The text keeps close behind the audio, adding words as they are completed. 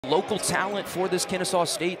Local talent for this Kennesaw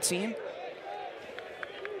State team.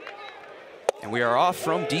 And we are off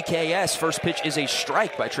from DKS. First pitch is a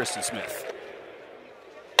strike by Tristan Smith.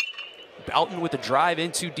 Boughton with a drive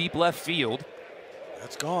into deep left field.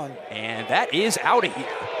 That's gone. And that is out of here.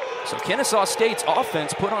 So Kennesaw State's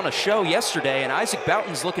offense put on a show yesterday, and Isaac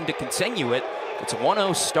Boughton's looking to continue it. It's a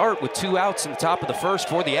 1-0 start with 2 outs in the top of the first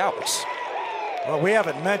for the Owls. Well, we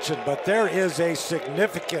haven't mentioned, but there is a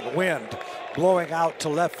significant wind blowing out to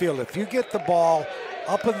left field. If you get the ball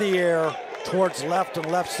up in the air towards left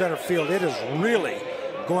and left center field, it is really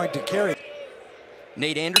going to carry.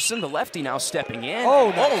 Nate Anderson, the lefty, now stepping in.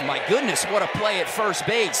 Oh my goodness, what a play at first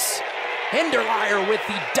base. Hinderlier with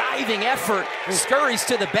the diving effort, scurries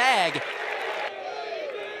to the bag.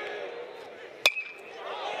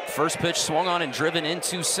 First pitch swung on and driven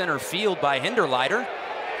into center field by Hinderlier.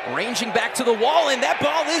 Ranging back to the wall, and that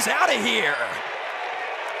ball is out of here.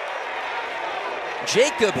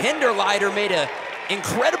 Jacob Hinderlier made an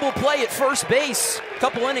incredible play at first base a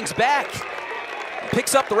couple innings back.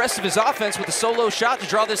 Picks up the rest of his offense with a solo shot to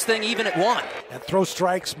draw this thing even at 1. And throw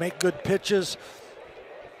strikes, make good pitches.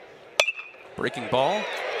 Breaking ball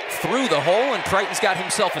through the hole, and Crichton's got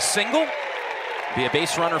himself a single. Be a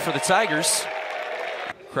base runner for the Tigers.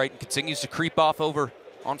 Crichton continues to creep off over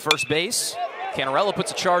on first base. Canarella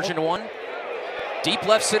puts a charge into one. Deep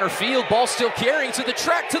left center field, ball still carrying to the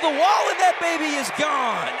track, to the wall, and that baby is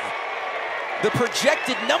gone. The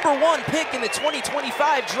projected #1 pick in the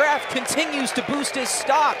 2025 draft continues to boost his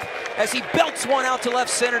stock as he belts one out to left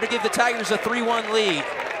center to give the Tigers a 3-1 lead.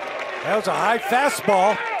 That was a high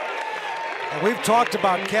fastball. And we've talked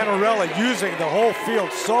about Canarella using the whole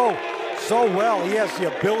field so well. He has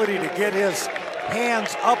the ability to get his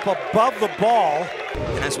hands up above the ball.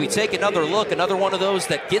 And as we take another look, another one of those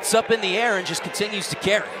that gets up in the air and just continues to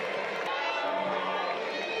carry.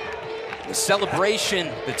 The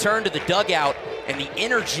celebration, the turn to the dugout, and the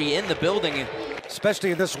energy in the building.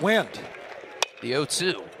 Especially in this wind. The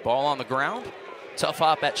 0-2, ball on the ground. Tough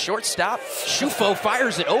hop at shortstop. Schufo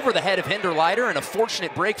fires it over the head of Hinderlier, and a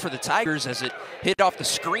fortunate break for the Tigers as it hit off the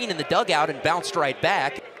screen in the dugout and bounced right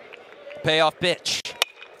back. Payoff pitch.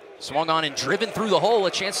 Swung on and driven through the hole,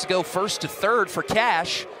 a chance to go first to third for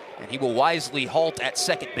Cash, and he will wisely halt at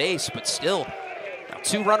second base, but still, now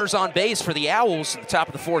 2 runners on base for the Owls in the top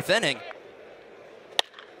of the 4th inning.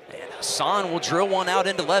 And Hassan will drill one out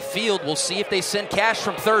into left field. We'll see if they send Cash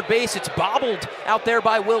from third base. It's bobbled out there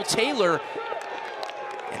by Will Taylor,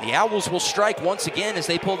 and the Owls will strike once again as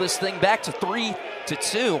they pull this thing back to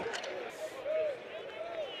 3-2.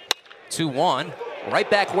 2-1. Right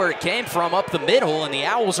back where it came from, up the middle, and the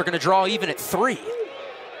Owls are going to draw even at 3.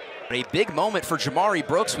 A big moment for Jamari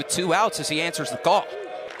Brooks with 2 outs as he answers the call.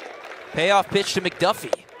 Payoff pitch to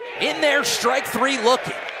McDuffie. In there, strike 3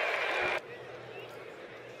 looking.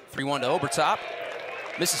 3-1 to Obertop.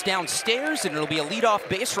 Misses downstairs, and it'll be a leadoff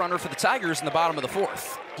base runner for the Tigers in the bottom of the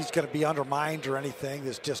 4th. He's going to be undermined or anything.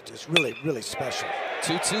 It's really, really special.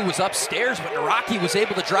 2-2 was upstairs, but Naraki was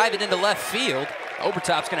able to drive it into left field.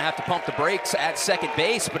 Obertop's going to have to pump the brakes at second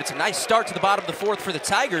base, but it's a nice start to the bottom of the 4th for the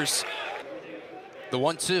Tigers. The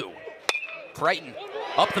 1-2. Crichton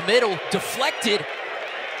up the middle, deflected,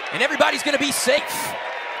 and everybody's going to be safe.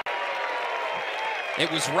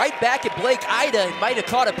 It was right back at Blake Ida. It might have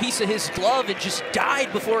caught a piece of his glove and just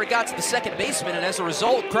died before it got to the second baseman, and as a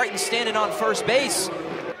result, Crichton standing on first base.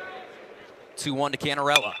 2-1 to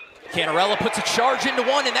Canarella. Canarella puts a charge into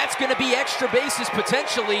one, and that's going to be extra bases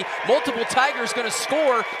potentially. Multiple Tigers going to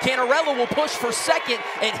score. Canarella will push for second,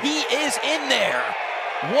 and he is in there.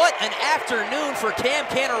 What an afternoon for Cam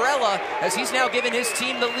Canarella as he's now given his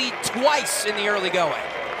team the lead twice in the early going.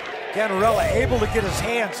 Canarella able to get his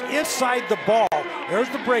hands inside the ball. There's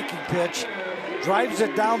the breaking pitch. Drives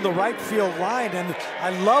it down the right field line, and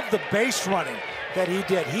I love the base running that he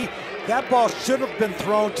did. That ball should have been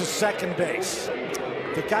thrown to second base.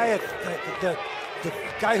 The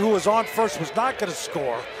guy who was on first was not going to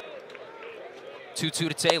score. 2-2 to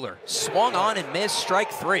Taylor. Swung on and missed,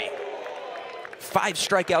 strike 3. 5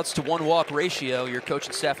 strikeouts to 1 walk ratio. Your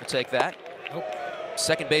coaching staff will take that. Nope.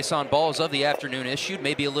 Second base on balls of the afternoon issued.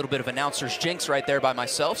 Maybe a little bit of announcer's jinx right there by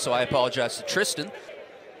myself, so I apologize to Tristan.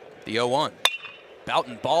 The 0-1.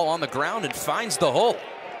 Boughton ball on the ground and finds the hole.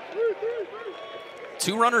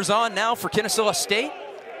 2 runners on now for Kennesaw State.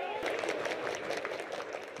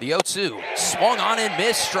 The 0-2, swung on and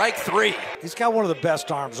missed, strike 3. He's got one of the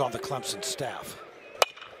best arms on the Clemson staff.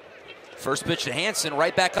 First pitch to Hansen,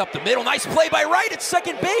 right back up the middle. Nice play by Wright at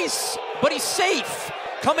second base, but he's safe.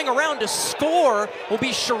 Coming around to score will be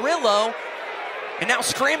Shirillo. And now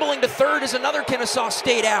scrambling to third is another Kennesaw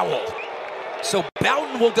State Owl. So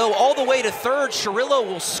Boughton will go all the way to third. Cirillo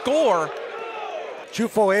will score.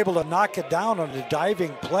 Ciuffo able to knock it down on the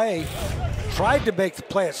diving play. Tried to make the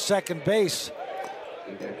play at second base.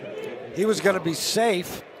 He was going to be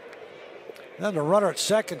safe. Then the runner at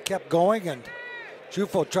second kept going, and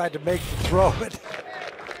Ciuffo tried to make the throw. The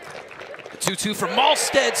 2-2 from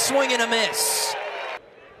Malstead, swing and a miss.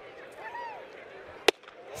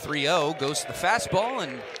 3-0 goes to the fastball,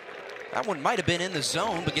 and that one might have been in the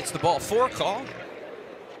zone, but gets the ball 4 call.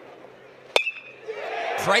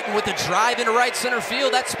 Crichton with the drive into right center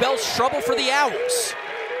field. That spells trouble for the Owls.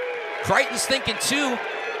 Crichton's thinking 2,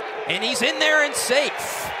 and he's in there and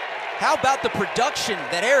safe. How about the production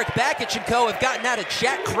that Eric Bakich and co have gotten out of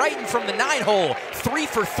Jack Crichton from the 9-hole? 3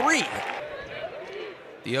 for 3.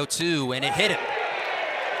 The 0-2, and it hit him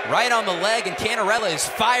right on the leg, and Canarella is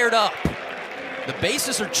fired up. The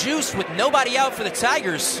bases are juiced with nobody out for the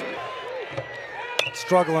Tigers.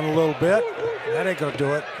 Struggling a little bit. That ain't gonna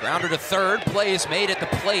do it. Grounder to third. Play is made at the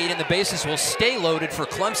plate, and the bases will stay loaded for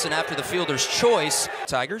Clemson after the fielder's choice.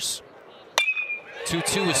 Tigers.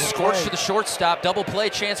 2-2 is scorched to the shortstop. Double play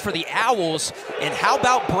chance for the Owls. And how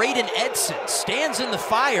about Braden Edson? Stands in the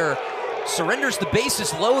fire, surrenders the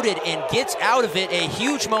bases loaded, and gets out of it. A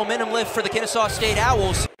huge momentum lift for the Kennesaw State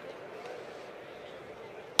Owls.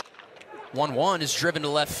 1-1 is driven to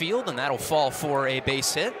left field, and that'll fall for a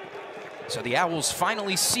base hit. So the Owls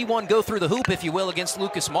finally see one go through the hoop, if you will, against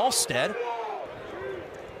Lucas Malstead.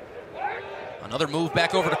 Another move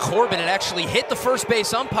back over to Corbin. It actually hit the first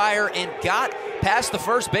base umpire and got past the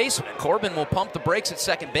first baseman. Corbin will pump the brakes at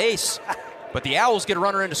second base, but the Owls get a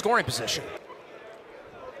runner into scoring position.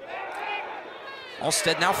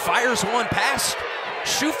 Malstead now fires one past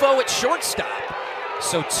Ciuffo at shortstop.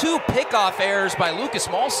 So 2 pickoff errors by Lucas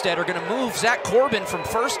Malstead are going to move Zach Corbin from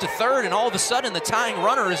first to third, and all of a sudden the tying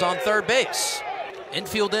runner is on third base.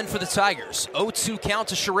 Infield in for the Tigers. 0-2 count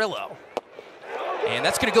to Cirillo. And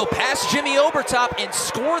that's going to go past Jimmy Obertop and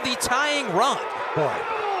score the tying run. Boy.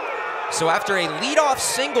 So after a leadoff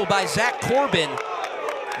single by Zach Corbin,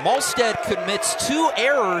 Malstead commits 2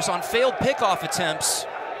 errors on failed pickoff attempts.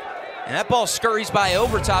 And that ball scurries by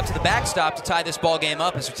Obertop to the backstop to tie this ball game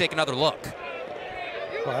up as we take another look.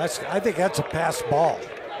 Well, I think that's a pass ball.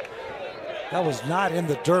 That was not in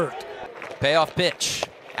the dirt. Payoff pitch.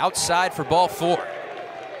 Outside for ball 4.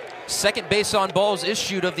 Second base on balls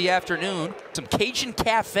issued of the afternoon. Some Cajun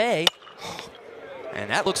Cafe.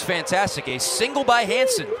 And that looks fantastic. A single by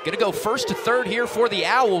Hansen. Going to go first to third here for the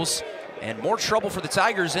Owls. And more trouble for the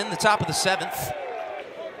Tigers in the top of the 7th.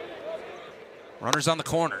 Runners on the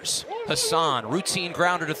corners. Hassan, routine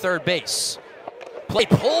grounder to third base. Play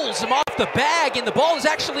pulls him off the bag, and the ball is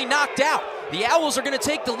actually knocked out. The Owls are going to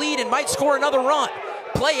take the lead and might score another run.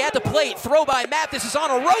 Play at the plate, throw by Mathis is on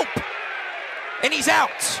a rope, and he's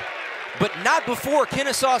out. But not before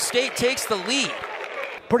Kennesaw State takes the lead.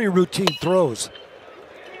 Pretty routine throws.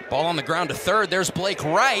 Ball on the ground to third. There's Blake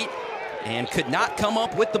Wright, and could not come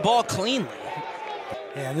up with the ball cleanly.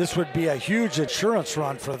 And this would be a huge insurance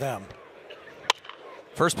run for them.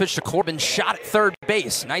 First pitch to Corbin, shot at third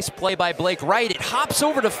base. Nice play by Blake Wright. It hops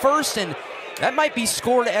over to first, and that might be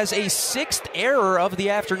scored as a 6th error of the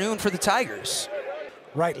afternoon for the Tigers.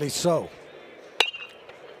 Rightly so.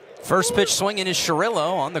 First pitch swinging is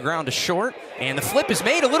Cirillo on the ground to short, and the flip is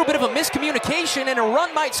made. A little bit of a miscommunication, and a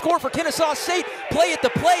run might score for Kennesaw State. Play at the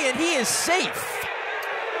play, and he is safe.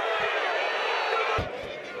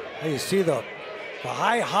 Hey, you see the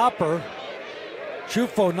high hopper.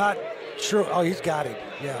 Ciuffo not sure. Oh, he's got him.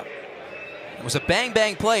 Yeah. It was a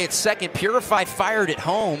bang-bang play at second. Purify fired it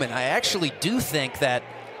home, and I actually do think that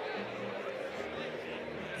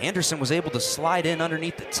Anderson was able to slide in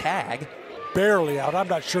underneath the tag. Barely out. I'm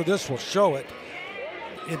not sure this will show it.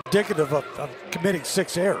 Indicative of committing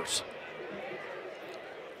 6 errors.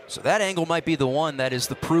 So that angle might be the one that is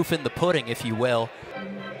the proof in the pudding, if you will.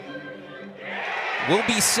 Will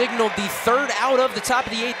be signaled the 3rd out of the top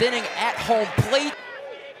of the 8th inning at home plate.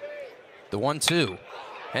 The 1-2.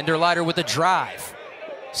 Hinderleiter with a drive.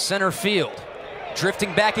 Center field.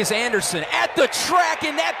 Drifting back is Anderson at the track,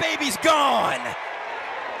 and that baby's gone.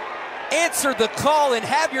 Answer the call and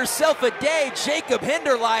have yourself a day. Jacob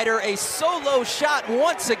Hinderleiter, a solo shot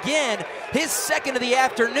once again, his 2nd of the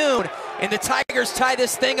afternoon, and the Tigers tie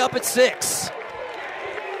this thing up at 6.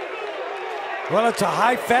 Well, it's a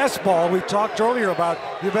high fastball. We talked earlier about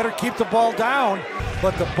you better keep the ball down,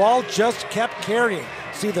 but the ball just kept carrying.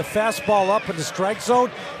 See the fastball up in the strike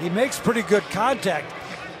zone? He makes pretty good contact.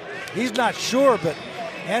 He's not sure, but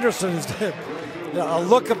Anderson is a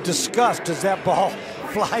look of disgust as that ball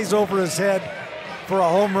flies over his head for a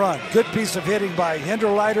home run. Good piece of hitting by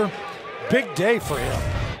Hinderleiter. Big day for him.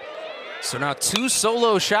 So now 2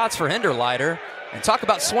 solo shots for Hinderleiter. And talk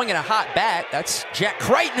about swinging a hot bat. That's Jack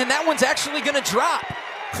Crichton, and that one's actually going to drop.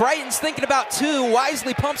 Crichton's thinking about 2,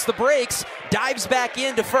 wisely pumps the brakes, dives back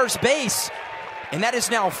into first base. And that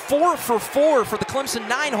is now 4 for 4 for the Clemson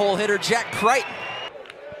 9-hole hitter, Jack Crichton.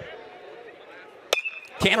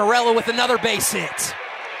 Canarella with another base hit.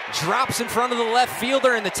 Drops in front of the left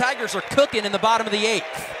fielder, and the Tigers are cooking in the bottom of the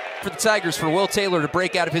 8th. For the Tigers, for Will Taylor to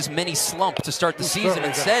break out of his mini slump to start the season.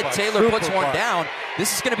 Instead, Taylor puts one down.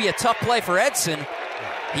 This is going to be a tough play for Edson.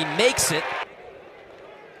 He makes it.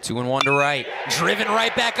 2-1 to right. Driven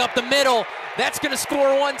right back up the middle. That's going to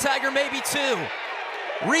score 1 Tiger, maybe 2.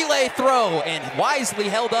 Relay throw, and wisely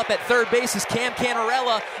held up at third base is Cam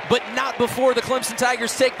Canarella, but not before the Clemson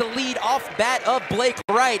Tigers take the lead off bat of Blake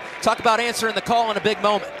Wright. Talk about answering the call in a big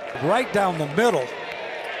moment. Right down the middle.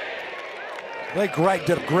 Blake Wright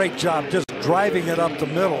did a great job just driving it up the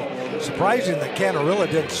middle. Surprising that Canarella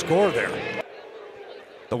didn't score there.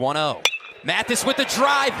 The 1-0. Mathis with the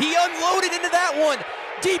drive. He unloaded into that one.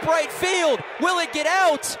 Deep right field. Will it get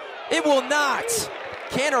out? It will not.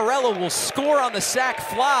 Canarella will score on the sac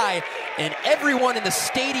fly, and everyone in the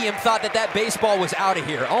stadium thought that that baseball was out of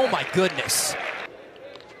here. Oh my goodness.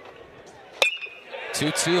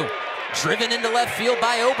 2-2. Driven into left field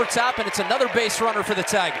by Obertop, and it's another base runner for the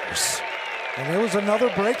Tigers. And it was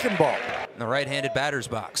another breaking ball. In the right-handed batter's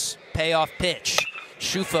box. Payoff pitch.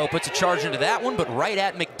 Shufo puts a charge into that one, but right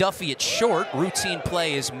at McDuffie at short. Routine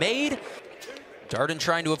play is made. Darden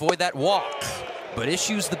trying to avoid that walk, but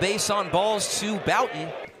issues the base on balls to Boughton.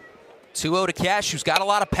 2-0 to Cash, who's got a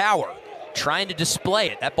lot of power. Trying to display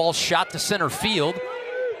it. That ball shot to center field.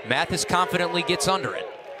 Mathis confidently gets under it.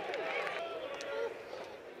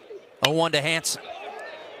 0-1 to Hansen.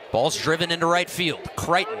 Ball's driven into right field.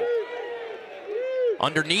 Crichton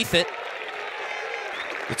underneath it.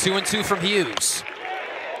 The 2-2 from Hughes.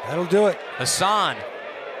 That'll do it. Hassan,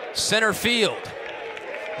 center field.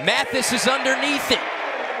 Mathis is underneath it.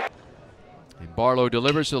 And Barlow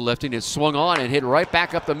delivers to the lefty. It's swung on and hit right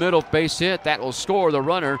back up the middle. Base hit. That will score the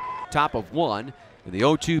runner. Top of 1. And the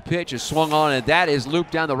 0-2 pitch is swung on, and that is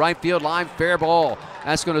looped down the right field line. Fair ball.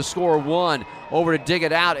 That's going to score 1. Over to dig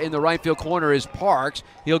it out in the right field corner is Parks.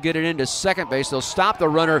 He'll get it into second base. They'll stop the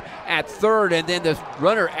runner at third, and then the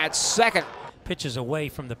runner at second. Pitches away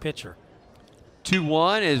from the pitcher.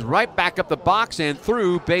 2-1 is right back up the box and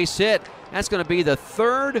through. Base hit. That's going to be the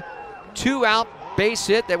third 2-out base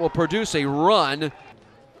hit that will produce a run.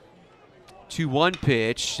 2-1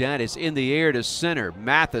 pitch. That is in the air to center.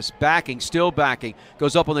 Mathis backing, still backing.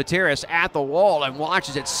 Goes up on the terrace at the wall and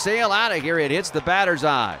watches it sail out of here. It hits the batter's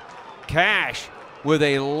eye. Cash with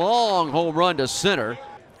a long home run to center.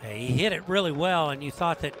 He hit it really well, and you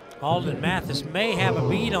thought that Alden Mathis may have a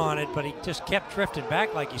beat on it, but he just kept drifting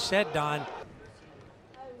back, like you said, Don.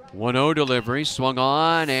 1-0 delivery, swung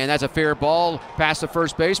on, and that's a fair ball past the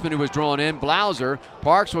first baseman who was drawn in, Blauser.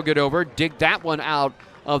 Parks will get over, dig that one out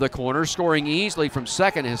of the corner. Scoring easily from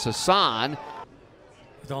second is Hassan.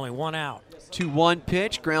 With only 1 out. 2-1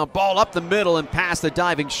 pitch, ground ball up the middle and past the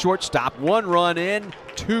diving shortstop. 1 run in,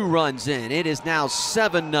 2 runs in. It is now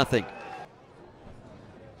 7-0.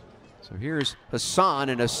 So here's Hassan,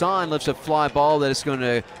 and Hassan lifts a fly ball that is going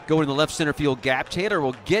to go in the left center field gap. Taylor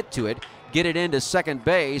will get to it, get it into second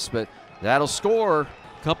base, but that'll score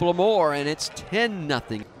a couple of more, and it's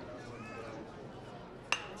 10-0.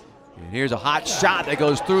 And here's a hot shot that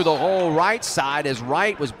goes through the whole right side as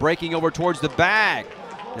Wright was breaking over towards the bag.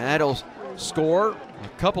 That'll score a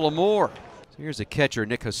couple of more. So here's the catcher,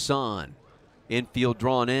 Nick Hassan. Infield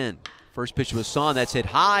drawn in. First pitch of Hassan, that's hit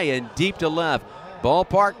high and deep to left.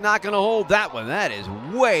 Ballpark not going to hold that one. That is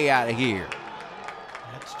way out of here.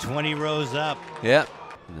 That's 20 rows up. Yep.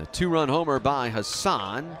 And the 2-run homer by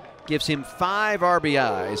Hassan gives him 5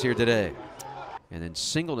 RBIs here today. And then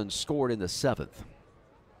singled and scored in the 7th.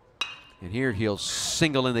 And here he'll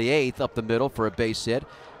single in the 8th up the middle for a base hit.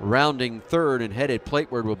 Rounding third and headed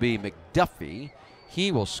plateward will be McDuffie.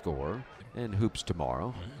 He will score and hoops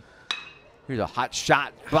tomorrow. Here's a hot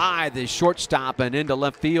shot by the shortstop and into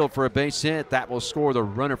left field for a base hit. That will score the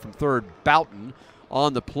runner from third, Boughton,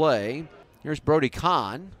 on the play. Here's Brody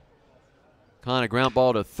Kahn. Kahn, a ground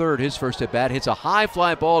ball to third, his first at bat. Hits a high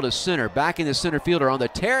fly ball to center. Backing the center fielder on the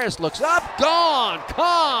terrace. Looks up. Gone.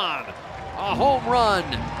 Kahn. A home run.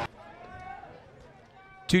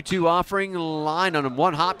 2-2 offering line on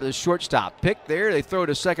 1 hop to the shortstop. Pick there. They throw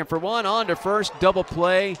to second for 1. On to first. Double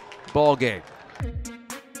play. Ball game.